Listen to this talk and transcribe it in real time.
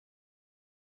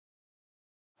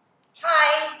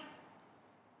Hi.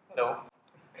 Hello.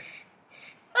 Steven's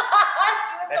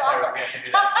That's so not awkward. we have to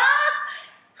do that.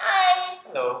 Hi.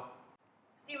 Hello.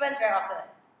 Steven's very awkward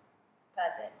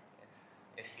person.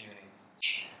 Yes, Steven is.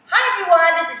 Hi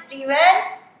everyone, this is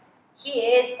Steven.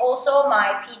 He is also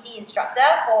my PT instructor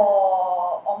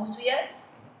for almost 2 years.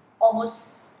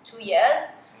 Almost 2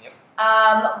 years. Yep.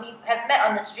 We have met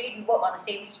on the street, we work on the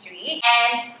same street,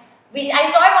 and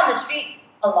I saw him on the street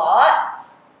a lot,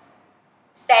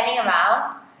 standing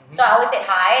around. So I always said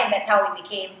hi, and that's how we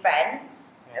became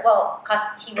friends. Yep. Well,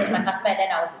 he was my customer, and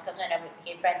then I was his customer, and then we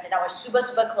became friends, and I was super,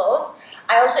 super close.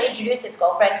 I also introduced his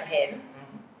girlfriend to him.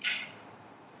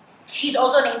 She's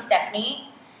also named Stephanie,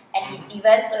 and he's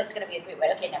Steven, so it's going to be a great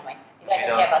wedding. Okay, never mind. You guys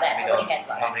don't care about that. Nobody cares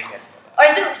about that. Nobody cares about that.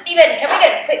 Alright, so Steven, can we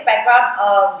get a quick background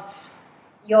of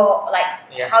your,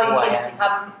 how you came to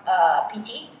become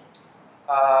PT?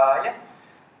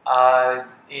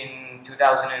 In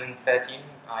 2013,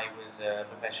 I was a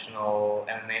professional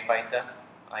MMA fighter.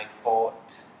 I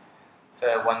fought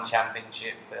for one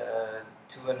championship for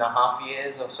 2.5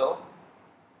 years or so.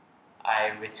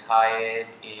 I retired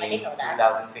in I didn't know that.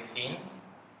 2015.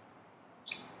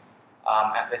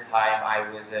 At the time, I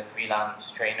was a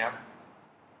freelance trainer,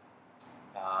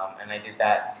 and I did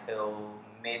that till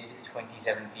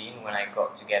mid-2017 when I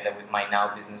got together with my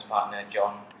now business partner,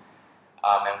 John,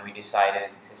 and we decided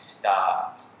to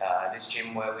start this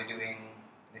gym where we're doing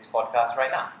this podcast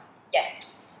right now.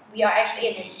 Yes, we are actually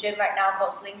in this gym right now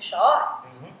called Slingshot,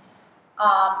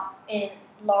 in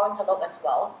Lorong Telok as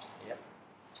well. Yep.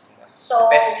 So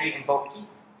the best street in Boat Quay.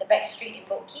 The best street in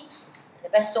Boat Quay, the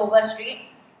best sober street.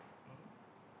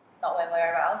 Not when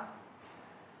we're around.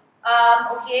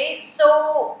 Okay,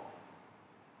 so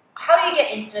how do you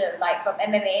get into from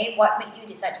MMA? What made you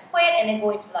decide to quit and then go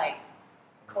into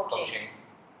coaching?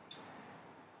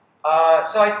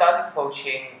 So I started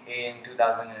coaching in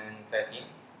 2013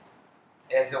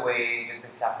 as a way just to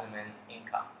supplement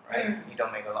income, right? You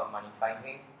don't make a lot of money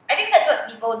fighting. I think that's what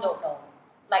people don't know.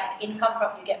 The income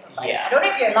you get from fighting. Yeah. I don't know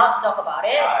if you're allowed to talk about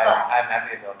it, but I'm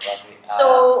happy to talk about it.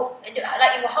 So,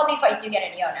 how many fights do you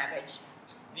get a year on average?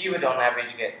 You would on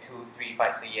average get 2-3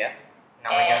 fights a year.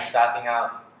 Now when you're starting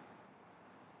out,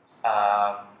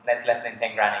 that's less than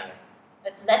 10 grand a year.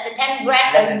 It's less than 10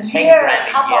 grand Less a than 10 year. grand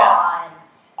a Come year. on.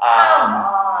 Come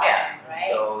on. Yeah. Right?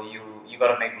 So you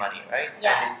got to make money, right?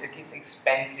 Yeah. And it's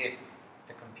expensive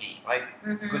to compete, right?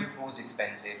 Good food's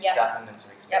expensive. Yep. Supplements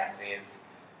are expensive.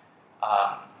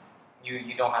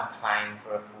 You don't have time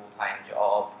for a full-time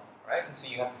job, right? And so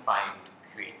you have to find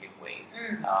creative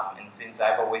ways. And since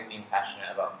I've always been passionate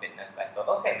about fitness, I thought,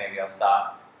 okay, maybe I'll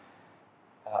start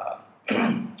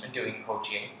doing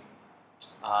coaching.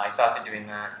 I started doing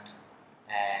that,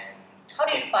 and how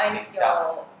do you find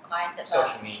your clients at social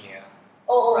first? media.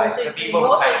 Oh, right? so So it's people your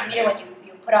who social find media me when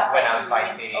you put out when I was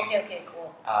fighting. Okay,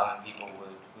 cool. People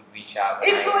would reach out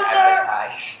and Influencer! I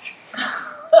advertised.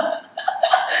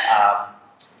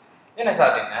 Then I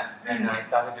started doing that, and I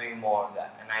started doing more of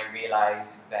that, and I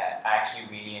realized that I actually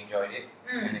really enjoyed it,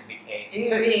 and it became. Do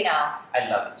you really now? I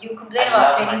love it. You complain I about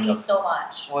love training my me job. so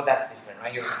much. Well, that's different,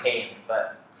 right? You're paying,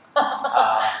 but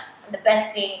The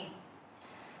best thing.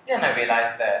 then I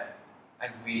realized that I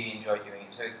really enjoyed doing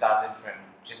it. So it started from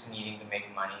just needing to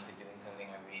make money to doing something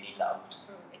I really loved.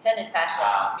 It turned into passion.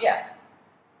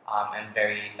 And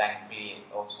very thankfully, it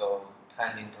also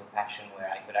turned into a passion where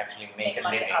I could actually make a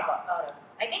money living. out of.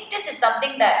 I think this is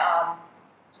something that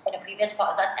in a previous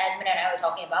podcast, Asmin and I were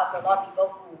talking about, for a lot of people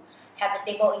who have a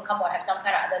stable income or have some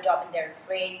kind of other job and they're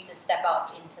afraid to step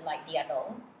out into the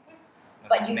unknown.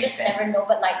 But you just never know.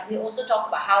 But we also talked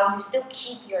about how you still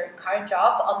keep your current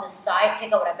job on the side,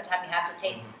 take out whatever time you have to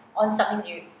take on something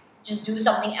you just do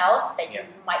something else that you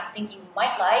might think you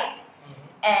might like,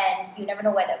 and you never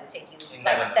know where that would take you. You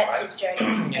never know, that's right? his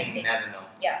journey. You never know.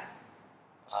 Yeah.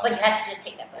 But you have to just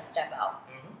take that first step out.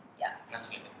 Yeah.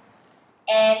 Absolutely.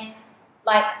 And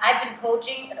I've been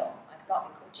coaching. No, I've not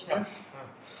been coaching.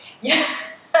 Yeah.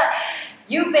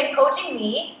 You've been coaching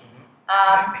me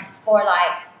for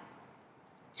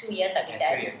 2 years, like you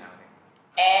said. 2 years now.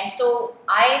 And so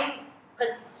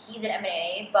because he's an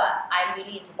MMA, but I'm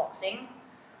really into boxing.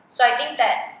 So I think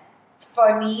that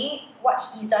for me, what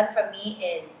he's done for me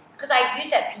is, because I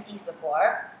used to have PTs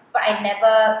before, but I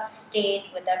never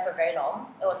stayed with them for very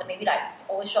long. It was maybe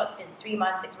always short stints, 3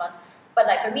 months, 6 months. But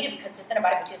for me to be consistent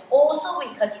about it for 2 years, also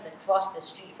because he's across the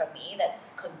street from me,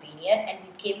 that's convenient, and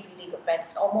we became really good friends.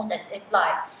 It's almost as if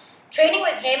training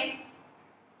with him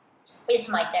is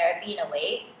my therapy in a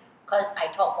way, because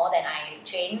I talk more than I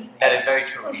train. That is very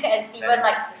true. As Steven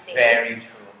likes to say. Very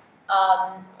true.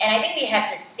 And I think we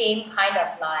have the same kind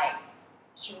of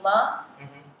humor.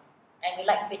 and we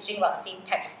like bitching about the same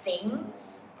types of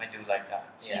things. I do like that.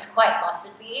 Yeah. He's quite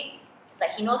gossipy. It's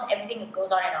like he knows everything that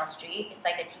goes on in our street. It's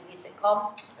like a TV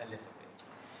sitcom. A little bit.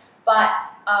 But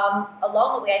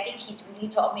along the way, I think he's really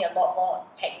taught me a lot more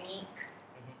technique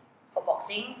for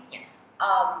boxing. Yeah.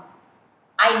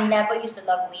 I never used to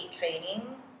love weight training,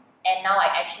 and now I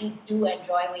actually do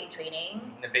enjoy weight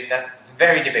training. That's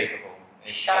very debatable.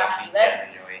 If Shut he up, actually Steven. does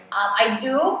enjoy it. I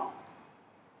do,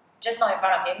 just not in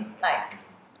front of him. Like,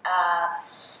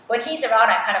 when he's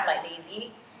around, I'm kind of like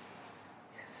lazy.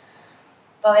 Yes.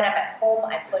 But when I'm at home,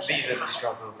 I push. These are the hard.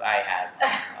 struggles I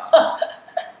have.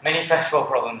 Many first world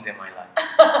problems in my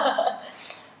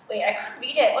life. Wait, I can't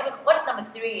read it. What is number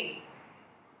 3?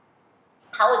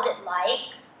 How is it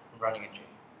like? Running a gym.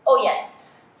 Oh yes.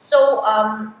 So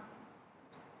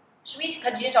should we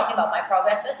continue talking about my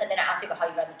progress first, and then I ask you about how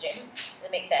you run the gym? Does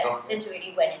it make sense? Okay. Since we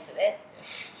already went into it.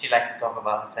 She likes to talk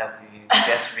about herself. You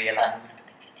just realized.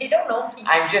 They don't know me.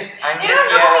 I'm just They here.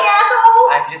 don't know me,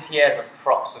 asshole. I'm just here as a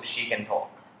prop so she can talk.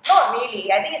 Not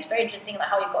really. I think it's very interesting like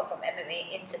how you got from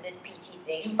MMA into this PT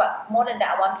thing. But more than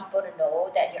that, I want people to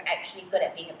know that you're actually good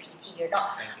at being a PT. You're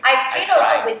not. Thank you. I've trained I also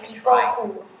try. with people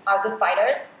who are good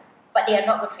fighters, but they are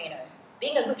not good trainers.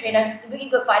 Being a good trainer, being a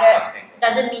good fighter I'm saying that.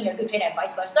 doesn't mean you're a good trainer and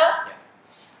vice versa. Yeah.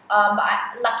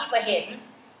 But lucky for him,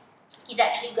 he's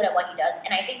actually good at what he does,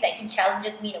 and I think that he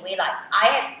challenges me in a way like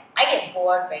I get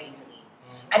bored very easily.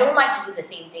 I don't like to do the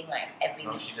same thing like every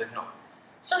No, week. she does not.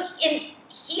 So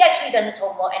he actually does his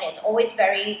homework, and it's always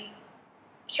very.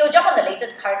 He'll jump on the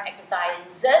latest current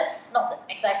exercises, not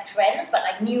the exercise trends, but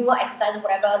like newer exercises,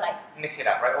 whatever, like Mix it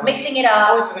up, right? Always, mixing it up.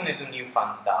 Always going to do new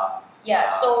fun stuff. Yeah,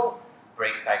 so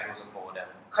break cycles of boredom.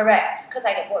 correct, because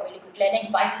I get bored really quickly, and then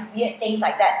he buys these weird things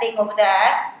like that thing over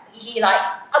there. He like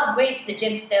upgrades the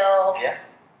gym still. Yeah.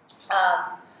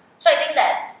 So I think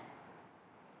that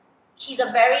he's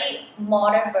a very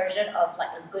modern version of like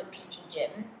a good PT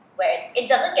gym, where it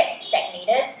doesn't get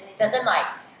stagnated. It doesn't like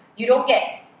you don't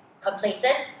get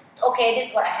complacent. Okay, this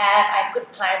is what I have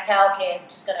good clientele. Okay,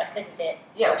 this is it.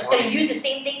 Yeah. I'm just gonna use the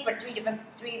same thing for three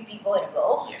people in a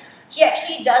row. Yeah. He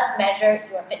actually does measure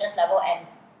your fitness level and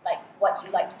like what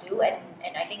you like to do, and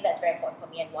I think that's very important for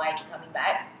me and why I keep coming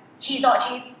back. He's not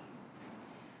cheap.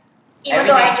 Even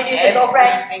though I introduced a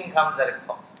girlfriend, Everything comes at a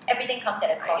cost. everything comes at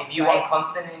a cost. If you right? want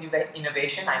constant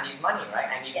innovation, I need money, right?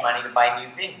 I need Yes. money to buy new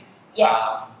things.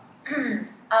 Yes.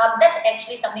 That's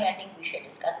actually something I think we should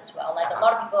discuss as well. Like a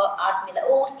lot of people ask me like,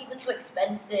 "Oh, Steven's so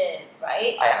expensive,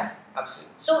 right?" I am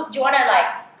absolutely. So do you want to like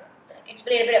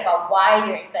explain a bit about why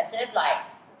you're expensive? Like,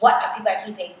 what are people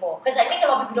actually paying for? Because I think a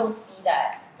lot of people don't see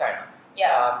that. Fair enough.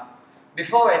 Yeah.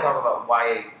 Before I talk about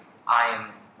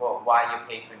why you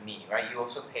pay for me, right? You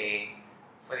also pay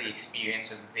for the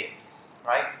experience of this,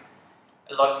 right?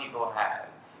 A lot of people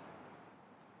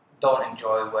don't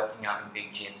enjoy working out in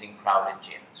big gyms, in crowded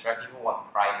gyms, right? People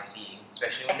want privacy,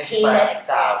 especially when A they tailored first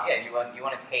start. Yeah, experience. you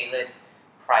want a tailored,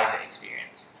 private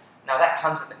experience. Now that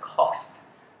comes at the cost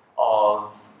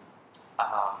of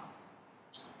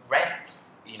rent.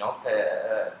 You know,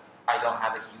 for I don't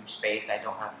have a huge space. I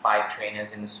don't have 5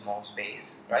 trainers in a small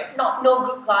space, right? No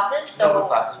group classes. So No group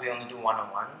classes. We only do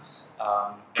one-on-ones.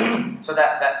 So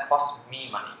that costs me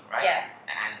money, right? yeah,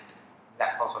 And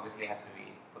that cost obviously has to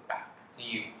be put back to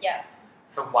you. Yeah.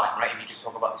 For one, right? If you just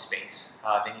talk about the space,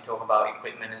 then you talk about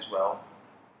equipment as well,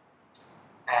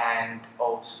 and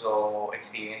also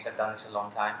experience. I've done this a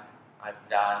long time. I've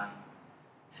done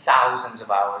thousands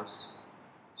of hours.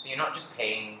 So you're not just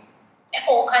paying. and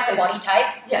all kinds of It's- body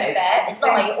types. To yeah, be it's- fair, it's it's the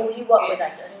not same- like you only work with like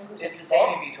certain groups It's of the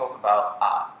people. same if you talk about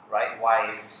art, right?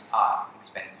 Why is art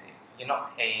expensive? You're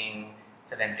not paying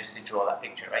for them just to draw that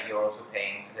picture, right? You're also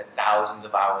paying for the thousands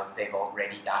of hours they've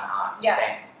already done art, Yeah.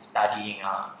 spent studying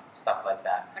art, stuff like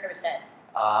that. 100%.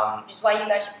 Um, Which is why you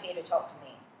guys should pay to talk to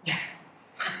me.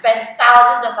 I spent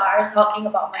thousands of hours talking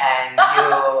about and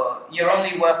myself. you're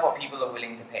only worth what people are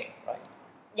willing to pay, right?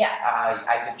 Yeah.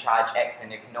 I could charge X,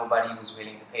 and if nobody was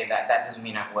willing to pay that, that doesn't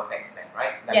mean I'm worth X then,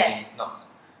 right? That Yes. means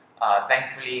not.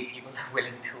 Thankfully, people are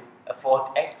willing to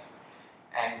afford X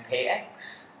and pay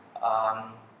X.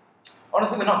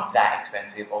 Honestly, we're not that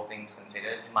expensive, all things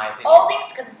considered, in my opinion. All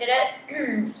things considered,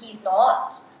 he's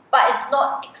not, but it's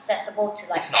not accessible to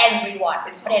like It's not. everyone.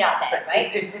 It's Put it not. out there, But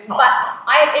right? It's not. But It's not.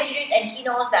 I have introduced, and he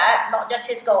knows that, not just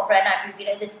his girlfriend. I've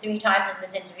repeated this 3 times in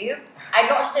this interview. I've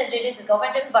not just introduced his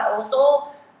girlfriend to him, but also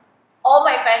all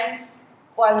my friends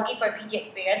who are looking for a PT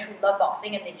experience, who love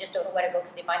boxing and they just don't know where to go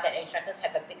because they find that instructors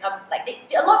have become like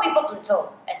a lot of people plateau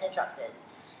as instructors,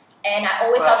 and I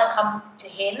always tell them come to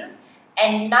him,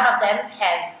 and none of them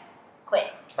have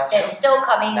quit. That's They're true. still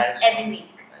coming That is every true.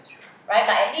 week. That's true. right?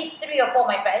 Like at least 3 or 4 of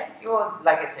my friends. Well,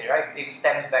 like I said, right, it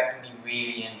stems back to me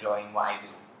really enjoying what I do.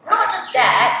 Right? Not just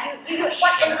that, you what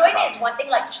passionate enjoying about it is one thing.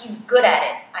 Like he's good at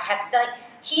it. I have to say, like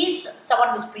he's someone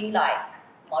who's pretty like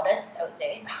modest. I would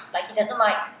say, like he doesn't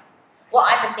like. Well,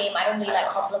 I'm the same. I don't really like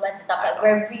compliments and stuff. Like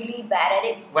we're really bad at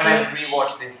it. When I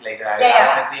rewatch this later, I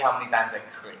Yeah. want to see how many times I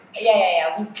cringe.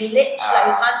 Yeah. We glitch. Like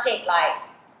we can't take like.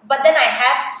 But then I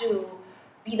have to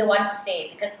be the one to say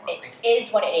it because Well, it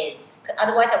is what it is.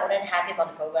 Otherwise, I wouldn't have him on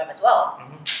the program as well.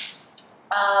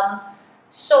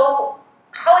 So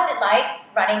how is it like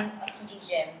running a PT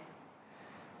gym?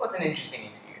 Well, it's an interesting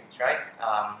experience, right?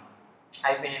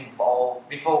 I've been involved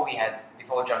before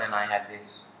John and I had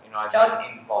this. You know, I've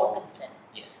been involved. Wilkinson.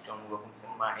 Yes, John Wilkinson,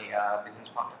 my business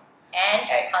partner. And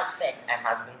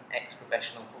husband.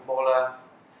 Ex-professional footballer.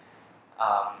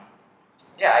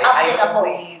 Yeah, Of I Singapore.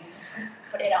 always.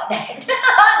 Put it out there.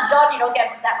 John, you don't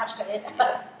get that much credit.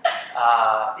 Yes.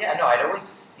 I'd always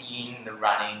seen the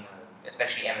running of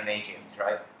especially MMA gyms,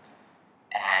 right?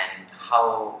 And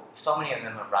how so many of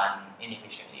them are run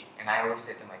inefficiently. And I always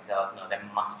said to myself, no, there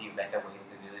must be better ways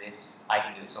to do this. I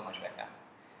can do it so much better.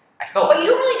 I thought. But you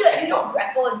don't really do it. You don't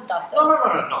grapple and stuff. No.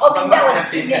 Okay, that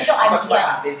was the initial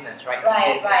idea. Business, right?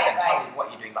 Right. Business sense, not with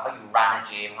what you're doing, but how you run a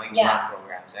gym, how you run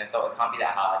programs. And I thought it can't be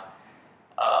that hard.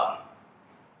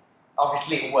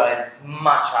 Obviously, it was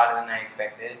much harder than I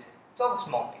expected. It's all the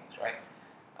small things, right?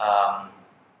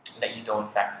 That you don't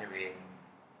factor in.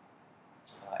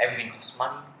 Everything costs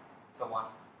money, for one.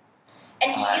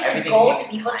 And he used to everything go to needs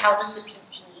people's time. houses to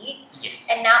PT. Yes.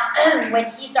 And now,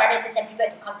 when he started this and people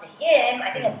had to come to him, I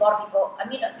think a lot of people, I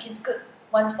mean, his good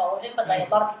ones followed him, but like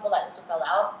a lot of people like also fell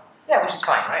out. Yeah, which is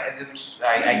fine, right? Which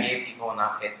I gave people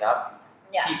enough heads up.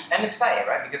 Yeah. And it's fair,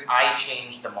 right? Because I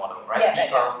changed the model, right?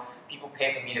 People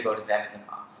pay for me to go to them in the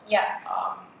past. Yeah.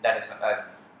 That is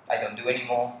I don't do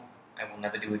anymore. I will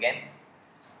never do again.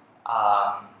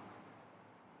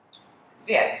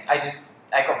 Yes,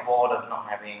 I got bored of not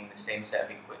having the same set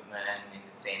of equipment in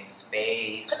the same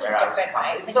space. Because where it's I was different,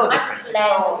 right? It's so Like, different.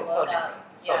 It's so different.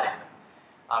 It's so different.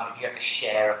 If you have to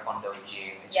share a condo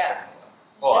gym, it just doesn't work.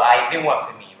 Well, it didn't work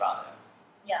for me, rather.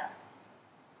 Yeah.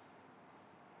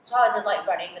 So how is it like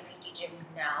running the PT gym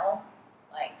now?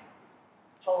 Like,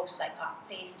 post like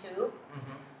phase 2?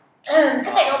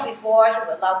 Because I know before he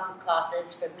would allow group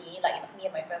classes for me, like if me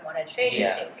and my friend wanted to train, he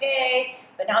would say okay,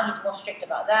 but now he's more strict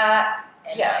about that.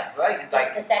 And right.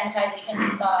 the sanitization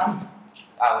and stuff.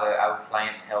 Our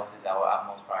client's health is our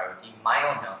utmost priority. My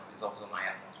own health is also my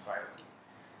utmost priority.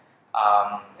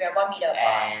 We're 1 meter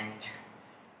apart.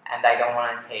 And I don't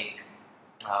want to take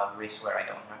risks where I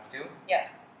don't have to. Yeah.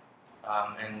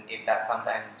 And if that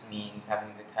sometimes means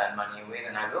having to turn money away,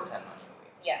 then I will turn money away.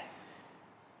 Yeah.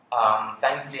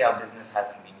 Thankfully, our business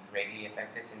hasn't been greatly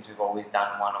affected since we've always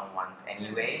done one-on-ones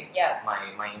anyway. Yeah.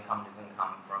 My income doesn't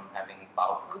come from having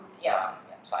bulk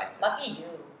sizes. Lucky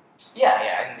you.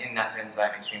 Yeah. In that sense,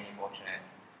 I'm extremely fortunate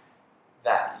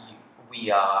that we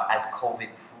are as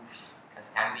COVID-proof as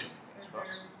can be.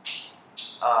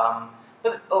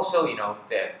 But also, you know,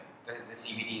 the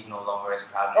CBD is no longer as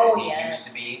crowded as it used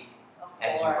to be.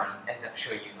 As I'm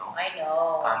sure you know. I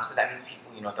know. So that means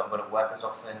people, you know, don't go to work as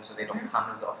often, so they don't come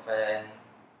as often.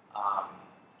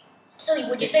 So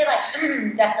would you say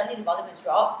like definitely the volume has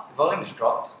dropped? The volume has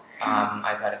dropped.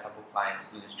 I've had a couple of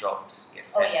clients lose jobs, get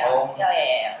sent home.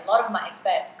 Yeah. A lot of my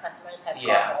expat customers have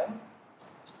gone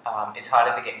home. It's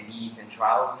harder to get leads and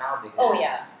trials now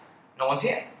because no one's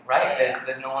here, right?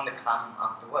 There's no one to come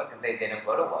after work because they don't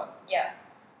go to work. Yeah.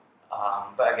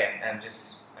 But again,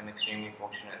 I'm extremely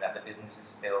fortunate that the business is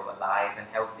still alive and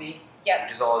healthy. Yeah.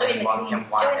 Which is all anyone can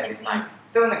want at this time.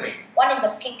 Still in the green. One in the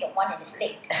pink and one in the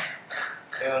steak.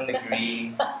 Still in the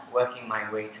green, working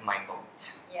my way to my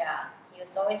boat. Yeah. He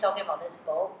was always talking about this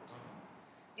boat.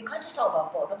 You can't just talk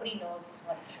about boat. Nobody knows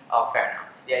what it means. Oh, fair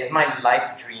enough. Yeah, it's my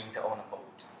life dream to own a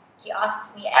boat. He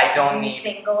asks me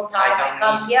single time I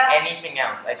don't need anything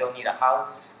else. I don't need a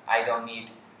house. I don't need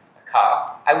a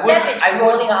car. Steph is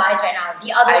rolling her eyes right now.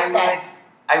 The other Steph.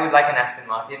 I would like an Aston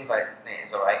Martin, but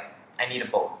it's alright. I need a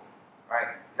boat.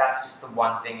 Right? That's just the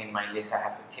one thing in my list I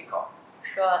have to tick off.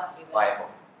 Sure, Steven. Buy a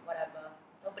boat. Whatever.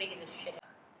 Nobody gives a shit.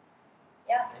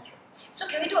 Yeah. So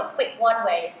can we do a quick one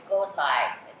where it goes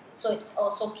like, so it's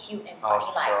also cute and funny,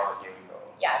 like. Oh, here you go.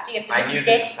 Yeah, so you have to I knew look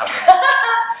this was coming.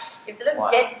 you have to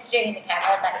look dead straight in the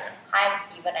camera. It's like, hi, I'm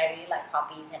Steven. I really like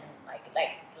puppies and like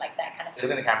that kind of stuff.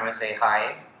 Look in the camera and say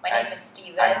hi. My name is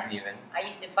Steven. I'm Steven. I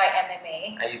used to fight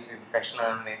MMA. I used to be a professional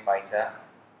MMA fighter.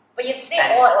 But you have to say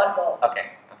all at one go.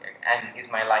 Okay. And it's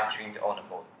my life dream to own a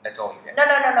boat. That's all you get. No.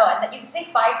 And you have to say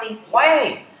 5 things.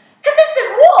 Why? Because it's the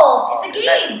rules. It's a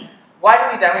game. Why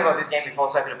didn't you tell me about this game before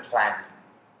so I could have planned?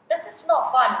 That's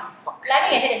not fun. Fuck.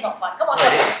 Planning ahead is not fun. Come on, No,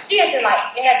 come it on. is. So you have to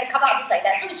like, it has to come out just like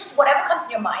that. So it's just whatever comes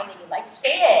in your mind that you like, just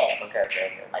say it.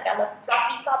 Okay. Like I love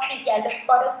fluffy puppies, I love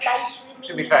butterflies swimming.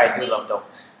 To be fair, I do love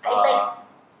dogs. I like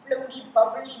floaty,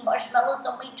 bubbly marshmallows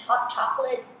on my hot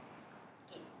chocolate.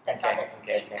 Okay, that Okay, sounded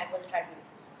okay. racist. I wasn't trying to be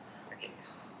racist. Okay.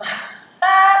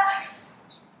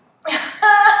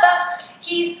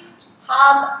 He's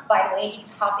by the way,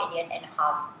 he's half Indian and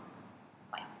half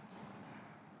white.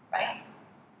 Right?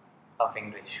 Half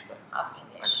English, but Half and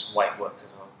English. just white works as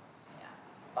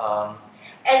well.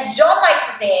 As John likes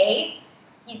to say,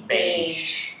 he's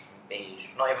beige. Beige.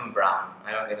 Not even brown.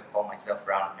 I don't get to call myself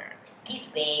brown apparently. He's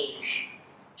beige.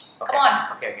 Okay. Come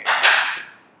on. Okay.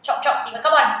 Chop, chop, Steven,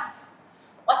 come on.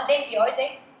 What's the thing you always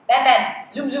say? Bam,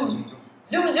 bam. Zoom, zoom. Zoom, zoom.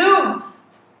 Zoom, zoom.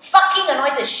 Fucking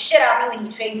annoys the shit out of me when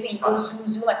he trains me and goes zoom,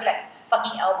 zoom. I feel like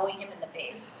fucking elbowing him in the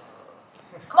face.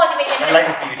 Come on, Steven. I'd like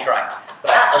to see you try.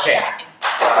 But, okay.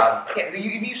 Okay,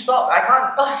 if you stop, I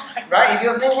can't. Oh, sorry. Right? If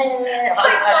you're. I'm so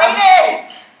excited.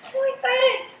 So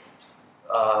excited.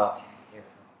 Okay, here we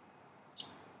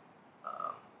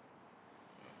go.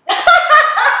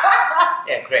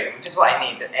 Yeah, great. Just what I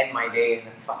need to end my day and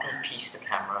then fucking piece the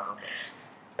camera. Okay.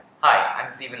 Hi, I'm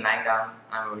Stephen Langdown.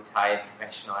 I'm a retired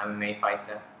professional MMA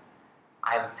fighter.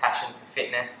 I have a passion for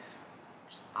fitness.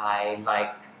 I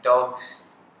like dogs.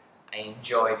 I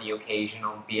enjoy the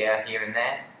occasional beer here and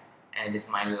there. And it is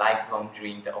my lifelong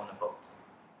dream to own a boat.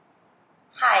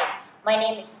 Hi, my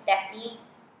name is Stephanie.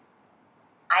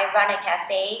 I run a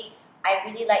cafe. I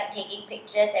really like taking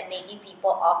pictures and making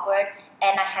people awkward,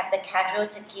 and I have the casual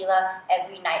tequila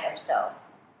every night or so.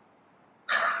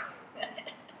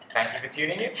 Thank you for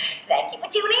tuning in. Thank you for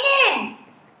tuning in!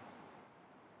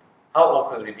 How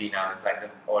awkward would it be now if like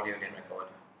the audio didn't record?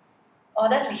 Oh,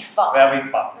 that'll be fucked. That'll be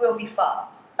fun. We'll be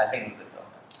fucked. I think it's good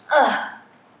though. Ugh.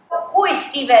 Who is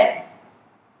Steven?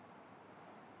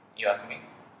 You ask me?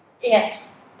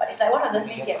 Yes, but it's like one of those You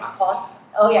things you have have to to pause. ask me.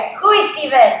 Oh yeah, who is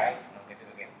Steven? Right? Okay, do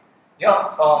it again.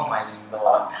 Oh my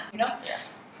lord. You know? Yeah.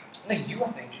 No, you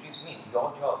have to introduce me. It's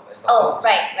your job as the Oh, host.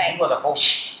 right. You are the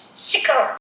host. Shikaro.